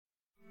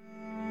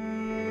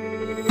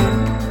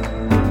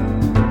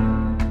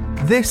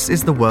This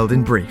is The World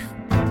in Brief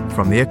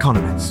from The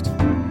Economist.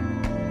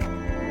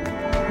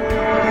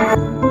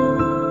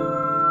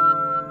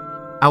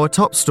 Our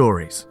top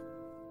stories.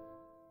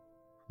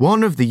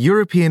 One of the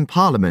European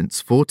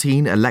Parliament's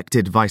 14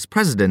 elected vice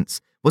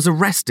presidents was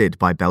arrested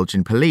by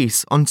Belgian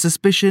police on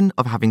suspicion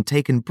of having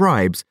taken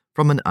bribes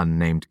from an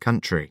unnamed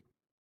country.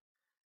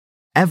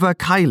 Eva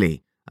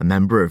Kaili, a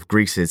member of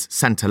Greece's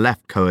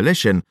centre-left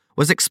coalition,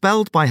 was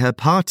expelled by her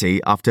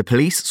party after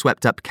police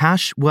swept up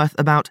cash worth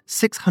about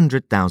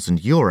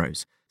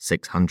 €600,000,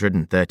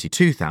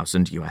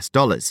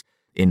 $632,000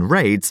 in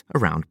raids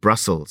around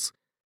Brussels.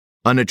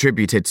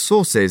 Unattributed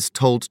sources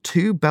told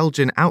two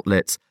Belgian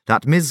outlets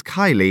that Ms.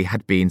 Kaili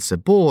had been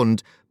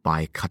suborned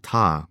by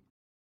Qatar.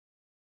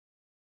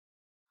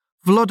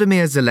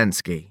 Volodymyr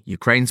Zelensky,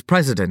 Ukraine's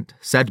president,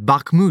 said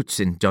Bakhmut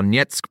in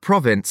Donetsk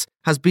province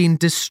has been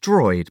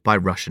destroyed by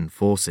Russian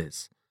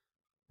forces.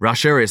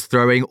 Russia is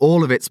throwing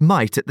all of its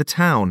might at the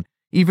town,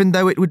 even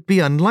though it would be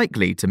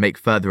unlikely to make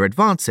further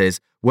advances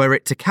were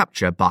it to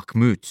capture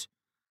Bakhmut.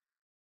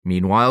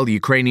 Meanwhile,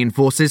 Ukrainian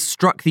forces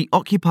struck the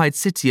occupied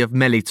city of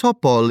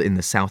Melitopol in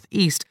the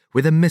southeast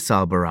with a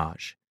missile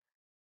barrage.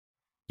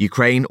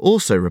 Ukraine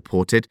also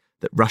reported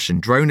that Russian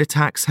drone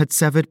attacks had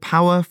severed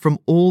power from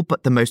all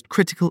but the most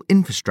critical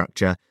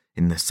infrastructure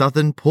in the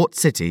southern port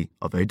city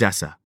of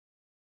Odessa.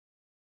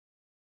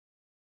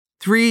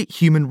 3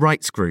 human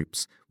rights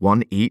groups,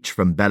 one each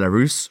from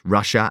Belarus,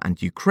 Russia,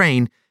 and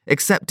Ukraine,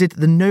 accepted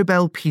the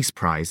Nobel Peace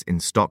Prize in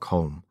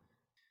Stockholm.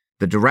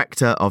 The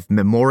director of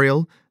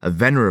Memorial, a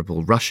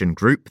venerable Russian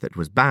group that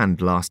was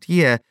banned last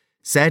year,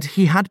 said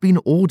he had been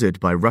ordered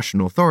by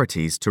Russian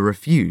authorities to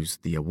refuse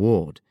the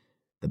award.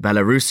 The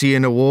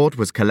Belarusian award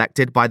was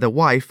collected by the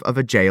wife of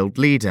a jailed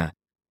leader.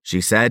 She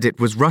said it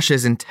was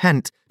Russia's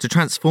intent to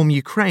transform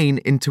Ukraine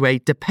into a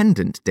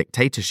dependent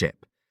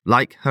dictatorship,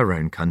 like her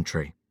own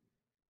country.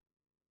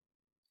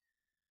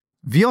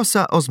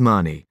 Vjosa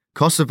Osmani,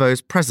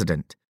 Kosovo's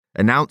president,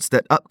 announced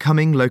that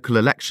upcoming local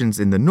elections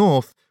in the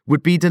north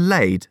would be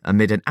delayed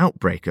amid an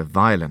outbreak of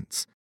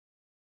violence.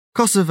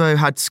 Kosovo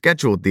had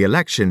scheduled the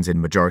elections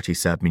in majority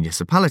Serb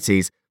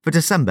municipalities for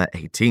December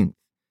 18th.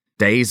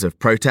 Days of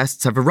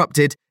protests have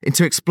erupted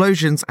into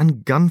explosions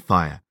and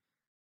gunfire.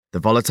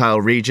 The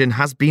volatile region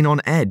has been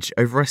on edge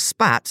over a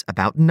spat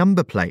about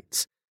number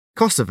plates.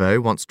 Kosovo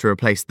wants to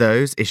replace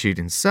those issued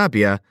in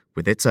Serbia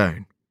with its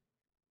own.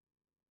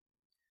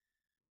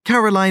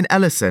 Caroline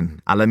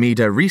Ellison,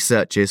 Alameda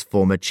Research's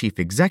former chief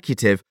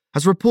executive,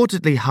 has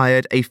reportedly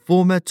hired a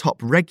former top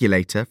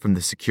regulator from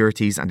the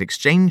Securities and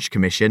Exchange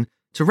Commission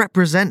to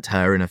represent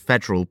her in a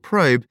federal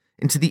probe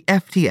into the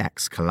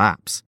FTX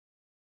collapse.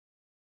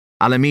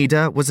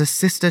 Alameda was a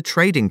sister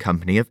trading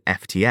company of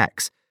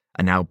FTX,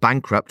 a now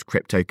bankrupt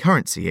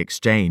cryptocurrency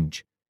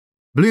exchange.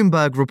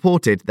 Bloomberg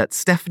reported that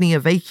Stephanie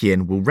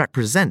Avakian will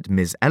represent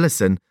Ms.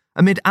 Ellison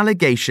amid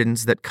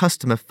allegations that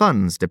customer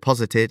funds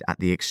deposited at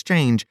the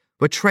exchange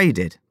were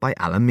traded by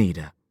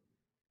Alameda.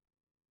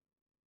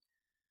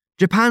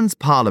 Japan's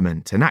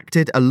parliament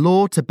enacted a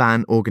law to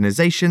ban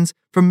organizations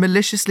from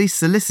maliciously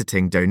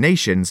soliciting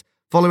donations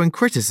following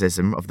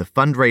criticism of the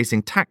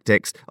fundraising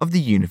tactics of the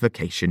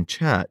Unification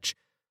Church,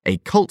 a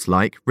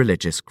cult-like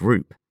religious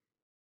group.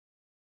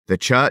 The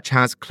church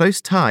has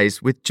close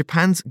ties with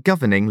Japan's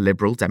governing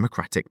Liberal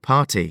Democratic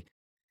Party.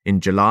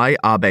 In July,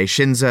 Abe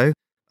Shinzo,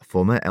 a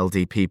former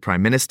LDP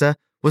prime minister,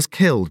 was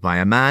killed by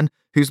a man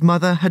whose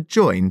mother had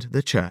joined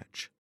the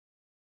church.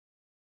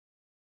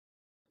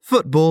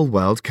 Football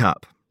World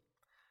Cup.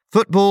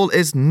 Football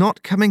is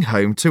not coming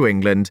home to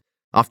England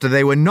after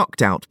they were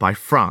knocked out by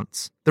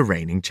France, the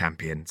reigning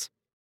champions.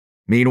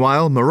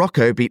 Meanwhile,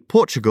 Morocco beat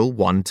Portugal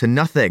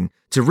 1-0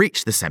 to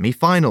reach the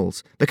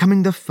semi-finals,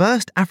 becoming the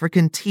first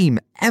African team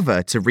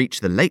ever to reach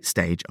the late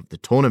stage of the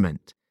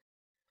tournament.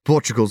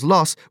 Portugal's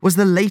loss was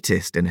the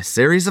latest in a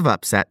series of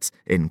upsets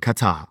in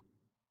Qatar.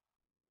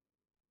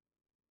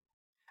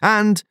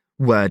 And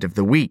word of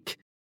the week: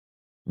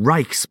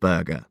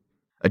 Reichsbürger,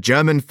 a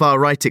German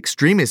far-right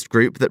extremist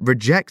group that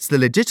rejects the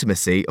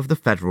legitimacy of the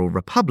Federal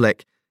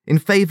Republic in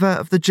favour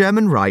of the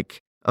German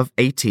Reich of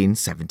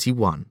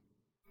 1871.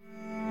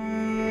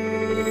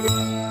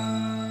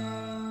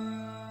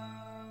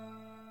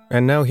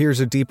 And now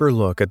here's a deeper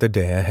look at the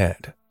day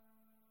ahead.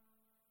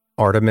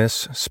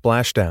 Artemis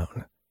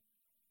splashdown.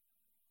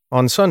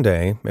 On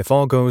Sunday, if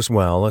all goes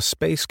well, a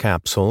space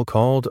capsule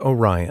called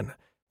Orion,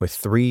 with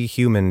 3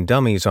 human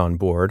dummies on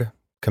board,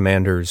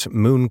 commanders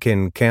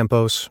Moonkin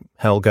Campos,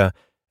 Helga,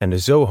 and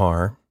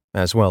Zohar,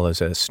 as well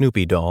as a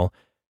Snoopy doll,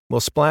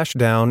 will splash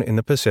down in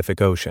the Pacific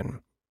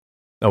Ocean.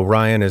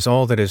 Orion is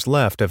all that is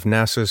left of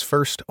NASA's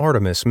first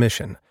Artemis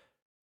mission,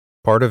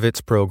 part of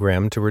its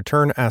program to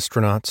return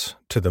astronauts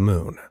to the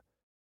Moon.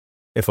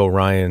 If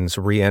Orion's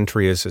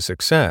re-entry is a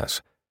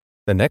success,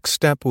 the next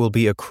step will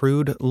be a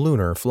crewed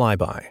lunar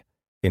flyby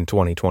in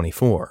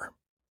 2024,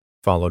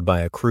 followed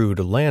by a crewed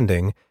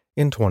landing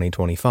in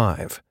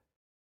 2025.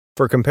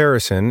 For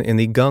comparison, in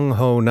the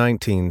gung-ho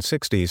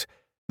 1960s,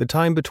 the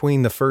time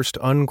between the first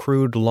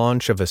uncrewed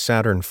launch of a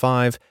Saturn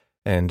V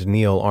and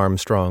Neil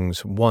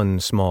Armstrong's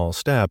one small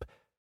step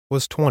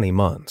was 20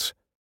 months.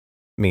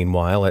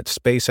 Meanwhile, at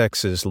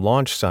SpaceX's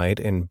launch site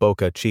in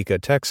Boca Chica,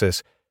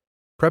 Texas,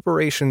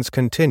 preparations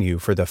continue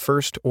for the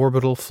first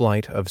orbital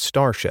flight of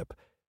Starship,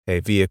 a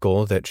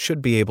vehicle that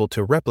should be able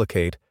to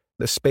replicate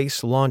the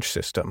Space Launch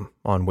System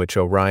on which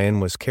Orion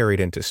was carried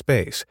into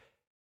space,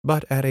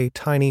 but at a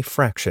tiny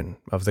fraction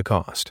of the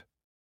cost.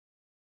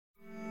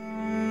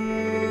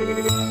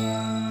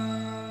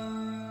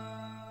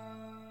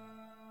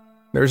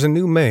 There's a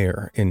new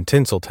mayor in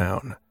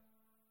Tinseltown.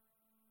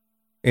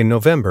 In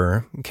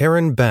November,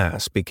 Karen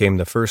Bass became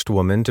the first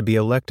woman to be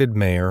elected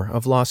mayor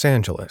of Los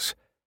Angeles.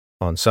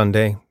 On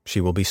Sunday,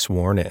 she will be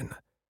sworn in.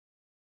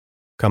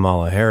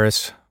 Kamala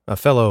Harris, a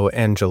fellow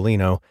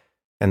Angelino,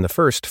 and the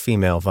first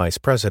female vice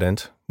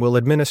president, will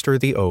administer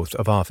the oath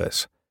of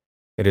office.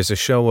 It is a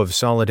show of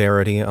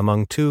solidarity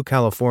among two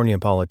California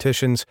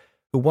politicians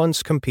who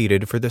once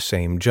competed for the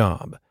same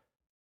job.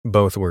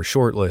 Both were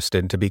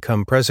shortlisted to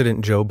become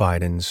President Joe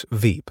Biden's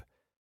Veep.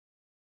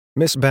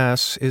 Miss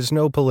Bass is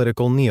no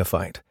political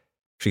neophyte.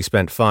 She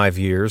spent 5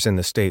 years in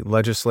the state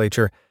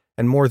legislature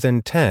and more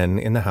than 10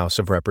 in the House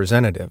of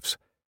Representatives.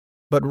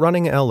 But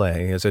running LA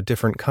is a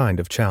different kind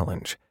of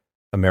challenge.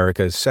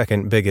 America's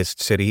second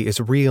biggest city is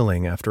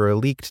reeling after a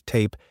leaked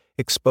tape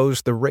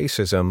exposed the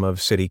racism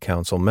of city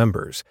council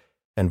members,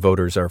 and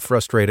voters are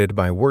frustrated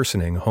by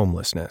worsening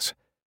homelessness.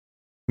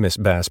 Miss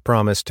Bass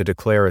promised to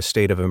declare a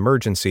state of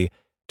emergency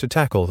to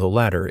tackle the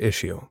latter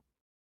issue.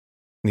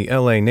 The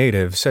LA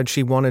native said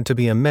she wanted to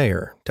be a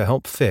mayor to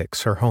help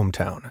fix her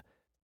hometown.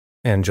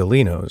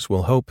 Angelinos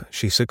will hope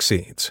she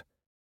succeeds.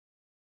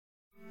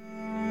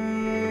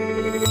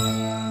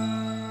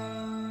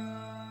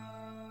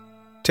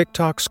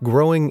 TikTok's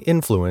growing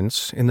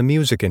influence in the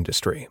music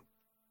industry.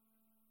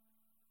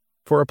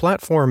 For a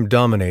platform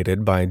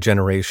dominated by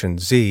Generation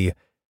Z,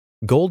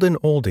 golden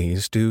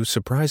oldies do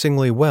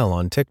surprisingly well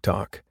on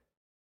TikTok.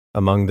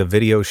 Among the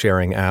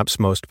video-sharing app's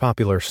most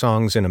popular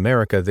songs in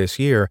America this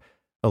year,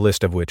 a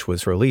list of which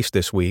was released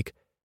this week,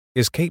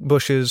 is Kate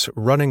Bush's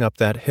Running Up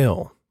That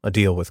Hill, A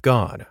Deal with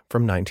God,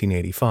 from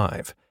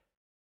 1985.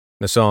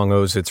 The song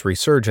owes its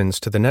resurgence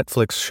to the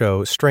Netflix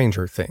show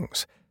Stranger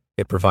Things.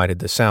 It provided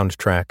the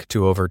soundtrack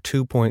to over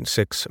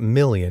 2.6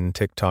 million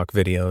TikTok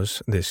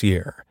videos this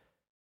year.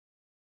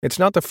 It's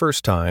not the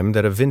first time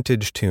that a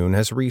vintage tune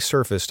has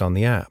resurfaced on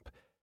the app.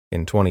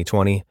 In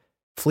 2020,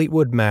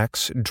 Fleetwood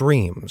Mac's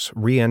Dreams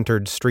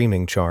re-entered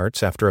streaming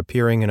charts after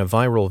appearing in a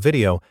viral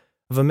video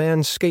of a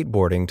man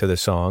skateboarding to the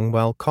song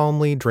while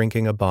calmly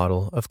drinking a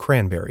bottle of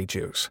cranberry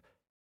juice.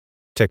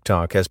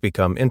 TikTok has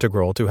become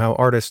integral to how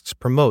artists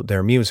promote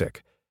their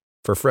music.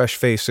 For fresh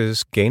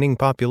faces, gaining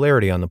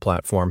popularity on the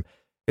platform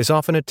is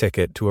often a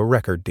ticket to a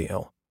record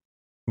deal.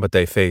 But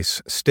they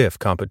face stiff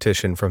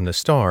competition from the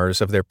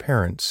stars of their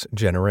parents'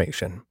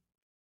 generation.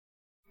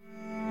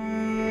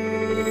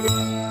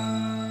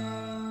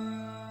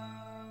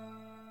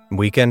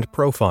 Weekend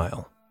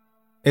Profile.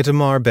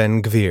 Itamar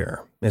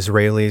Ben-Gvir,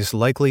 Israel's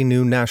likely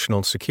new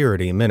national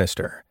security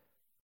minister.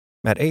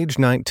 At age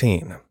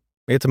 19,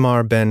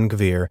 Itamar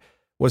Ben-Gvir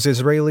was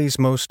Israel's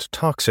most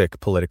toxic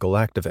political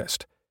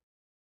activist.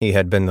 He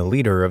had been the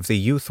leader of the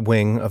youth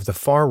wing of the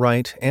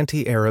far-right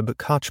anti-Arab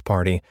Koch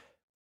Party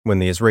when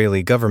the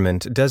Israeli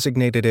government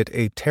designated it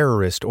a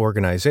terrorist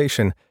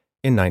organization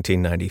in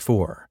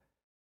 1994.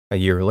 A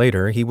year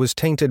later, he was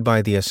tainted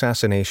by the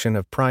assassination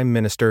of Prime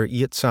Minister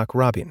Yitzhak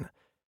Rabin.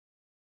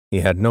 He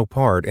had no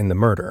part in the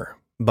murder,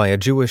 by a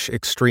Jewish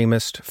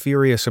extremist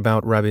furious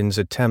about Rabin's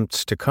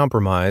attempts to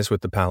compromise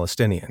with the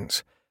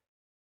Palestinians.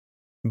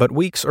 But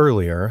weeks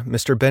earlier,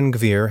 Mr.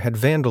 Ben-Gvir had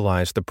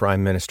vandalized the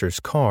Prime Minister's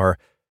car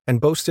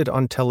and boasted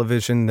on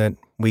television that,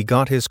 "We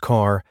got his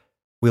car,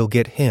 we'll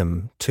get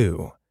him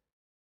too."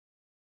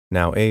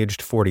 Now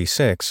aged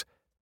 46,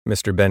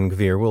 Mr.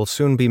 Ben-Gvir will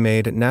soon be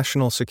made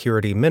National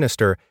Security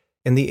Minister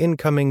in the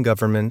incoming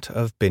government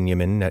of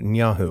Benjamin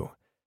Netanyahu.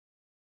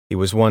 He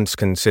was once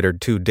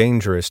considered too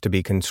dangerous to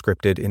be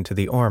conscripted into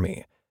the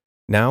army.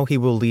 Now he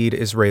will lead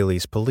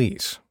Israel's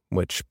police,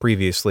 which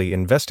previously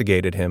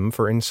investigated him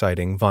for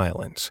inciting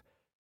violence.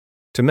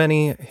 To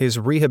many, his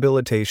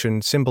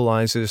rehabilitation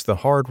symbolizes the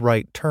hard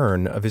right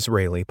turn of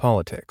Israeli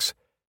politics.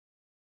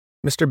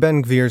 Mr.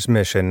 Ben-Gvir's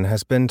mission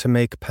has been to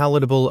make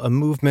palatable a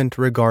movement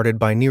regarded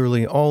by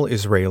nearly all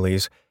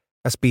Israelis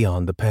as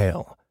beyond the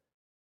pale.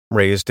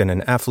 Raised in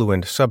an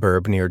affluent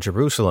suburb near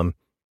Jerusalem,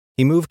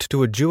 he moved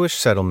to a Jewish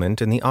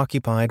settlement in the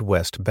occupied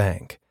West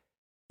Bank.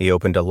 He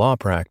opened a law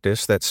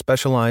practice that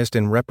specialized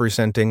in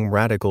representing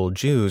radical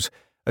Jews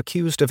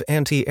accused of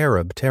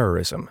anti-Arab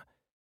terrorism.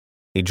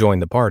 He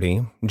joined the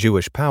party,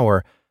 Jewish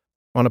Power,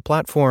 on a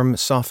platform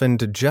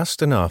softened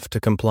just enough to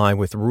comply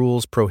with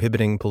rules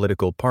prohibiting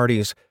political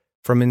parties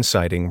from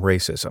inciting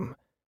racism.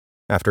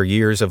 After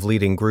years of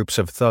leading groups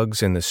of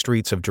thugs in the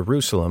streets of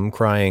Jerusalem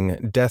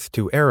crying "Death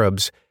to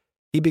Arabs,"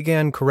 he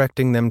began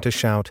correcting them to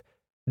shout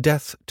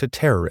 "Death to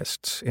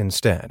terrorists"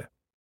 instead.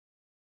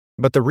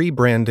 But the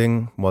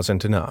rebranding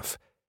wasn't enough.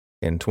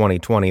 In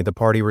 2020, the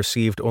party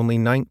received only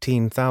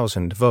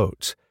 19,000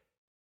 votes.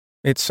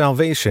 Its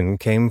salvation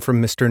came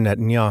from Mr.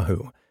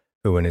 Netanyahu,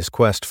 who in his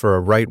quest for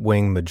a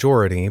right-wing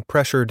majority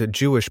pressured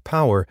Jewish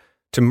Power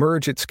to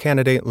merge its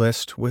candidate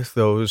list with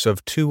those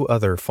of two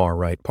other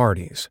far-right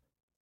parties.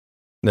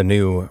 The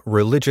new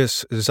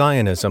Religious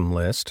Zionism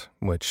list,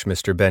 which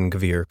Mr.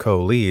 Ben-Gvir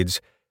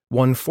co-leads,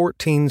 won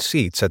 14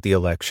 seats at the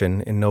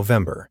election in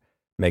November,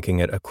 making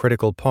it a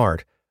critical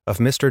part of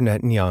Mr.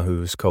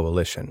 Netanyahu's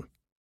coalition.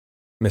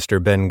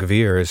 Mr.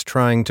 Ben-Gvir is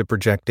trying to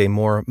project a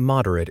more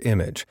moderate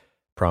image,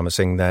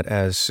 promising that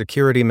as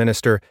security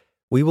minister,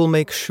 we will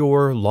make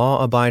sure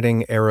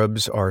law-abiding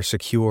Arabs are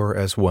secure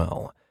as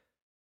well.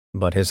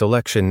 But his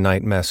election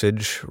night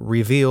message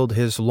revealed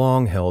his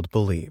long-held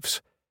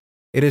beliefs.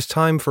 It is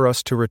time for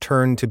us to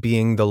return to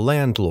being the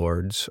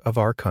landlords of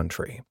our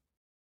country.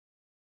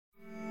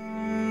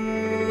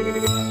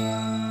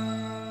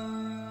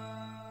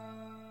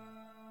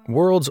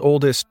 World's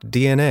oldest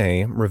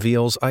DNA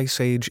reveals Ice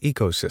Age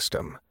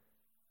ecosystem.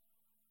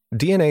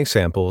 DNA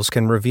samples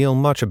can reveal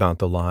much about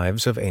the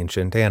lives of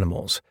ancient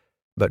animals,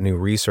 but new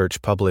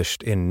research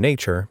published in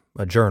Nature,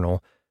 a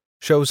journal,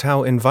 shows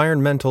how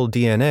environmental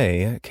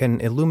DNA can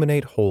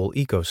illuminate whole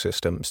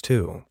ecosystems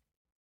too.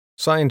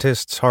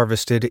 Scientists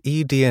harvested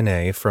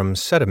eDNA from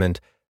sediment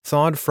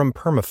thawed from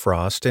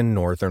permafrost in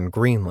northern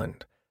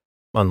Greenland.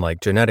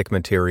 Unlike genetic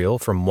material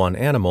from one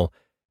animal,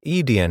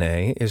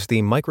 eDNA is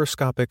the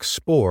microscopic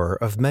spore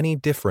of many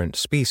different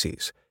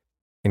species,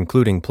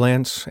 including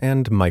plants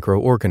and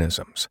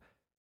microorganisms.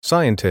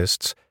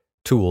 Scientists,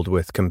 tooled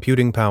with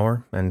computing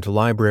power and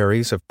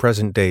libraries of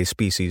present-day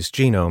species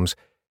genomes,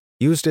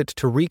 used it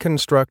to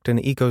reconstruct an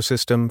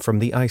ecosystem from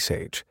the Ice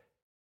Age.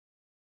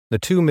 The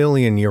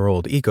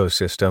 2-million-year-old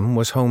ecosystem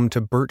was home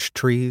to birch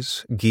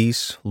trees,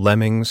 geese,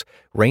 lemmings,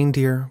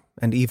 reindeer,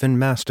 and even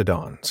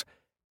mastodons,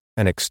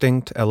 an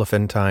extinct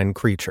elephantine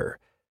creature.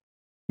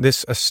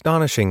 This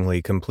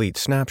astonishingly complete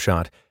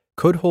snapshot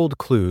could hold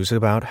clues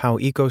about how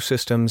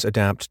ecosystems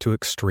adapt to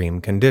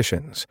extreme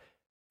conditions,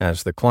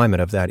 as the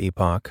climate of that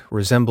epoch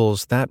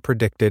resembles that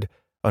predicted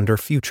under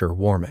future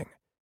warming.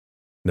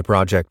 The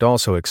project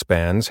also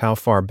expands how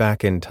far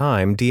back in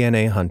time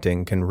DNA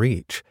hunting can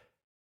reach,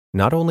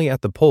 not only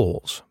at the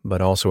poles,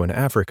 but also in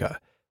Africa,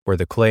 where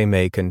the clay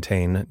may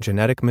contain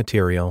genetic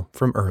material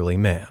from early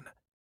man.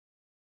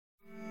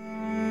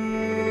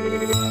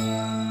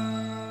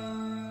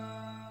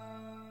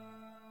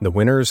 The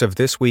winners of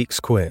this week's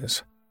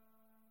quiz.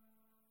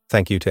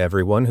 Thank you to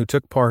everyone who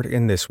took part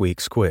in this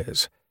week's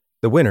quiz.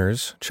 The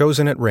winners,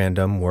 chosen at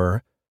random,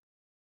 were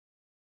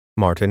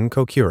Martin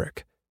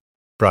Kokurik,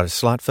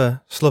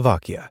 Bratislava,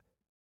 Slovakia;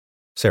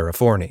 Sarah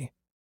Forney,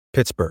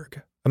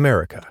 Pittsburgh,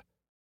 America;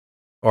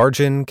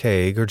 Arjun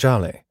K.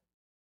 Gurjale,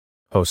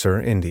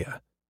 Hosur,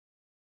 India.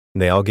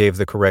 They all gave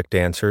the correct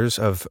answers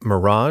of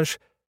Mirage,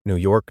 New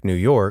York, New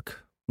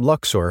York;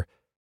 Luxor,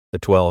 the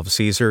 12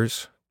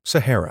 Caesars;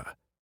 Sahara.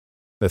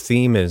 The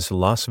theme is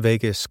Las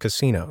Vegas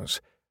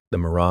casinos, the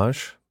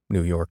Mirage,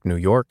 New York, New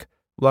York;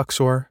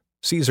 Luxor,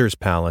 Caesar's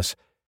Palace,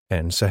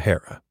 and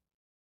Sahara.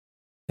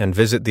 And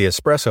visit the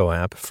Espresso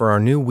app for our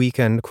new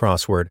weekend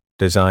crossword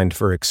designed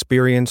for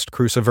experienced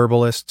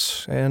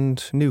cruciverbalists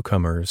and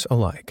newcomers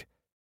alike.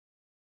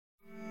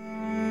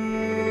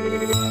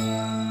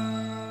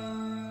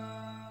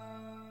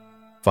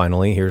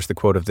 Finally, here's the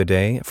quote of the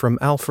day from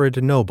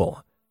Alfred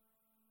Noble.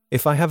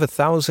 If I have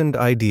 1,000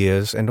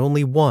 ideas and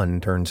only one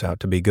turns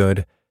out to be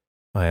good,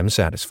 I am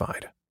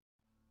satisfied.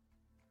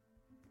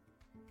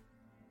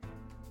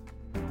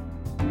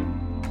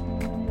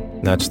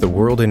 That's The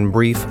World in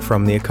Brief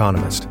from The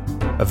Economist,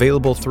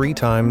 available 3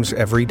 times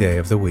every day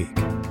of the week.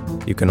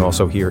 You can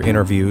also hear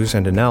interviews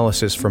and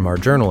analysis from our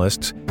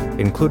journalists,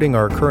 including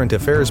our current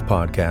affairs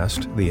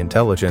podcast, The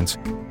Intelligence,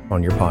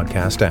 on your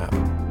podcast app.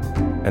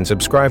 And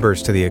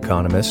subscribers to The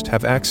Economist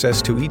have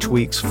access to each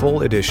week's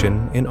full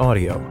edition in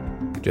audio.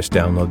 Just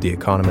download The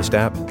Economist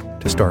app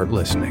to start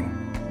listening.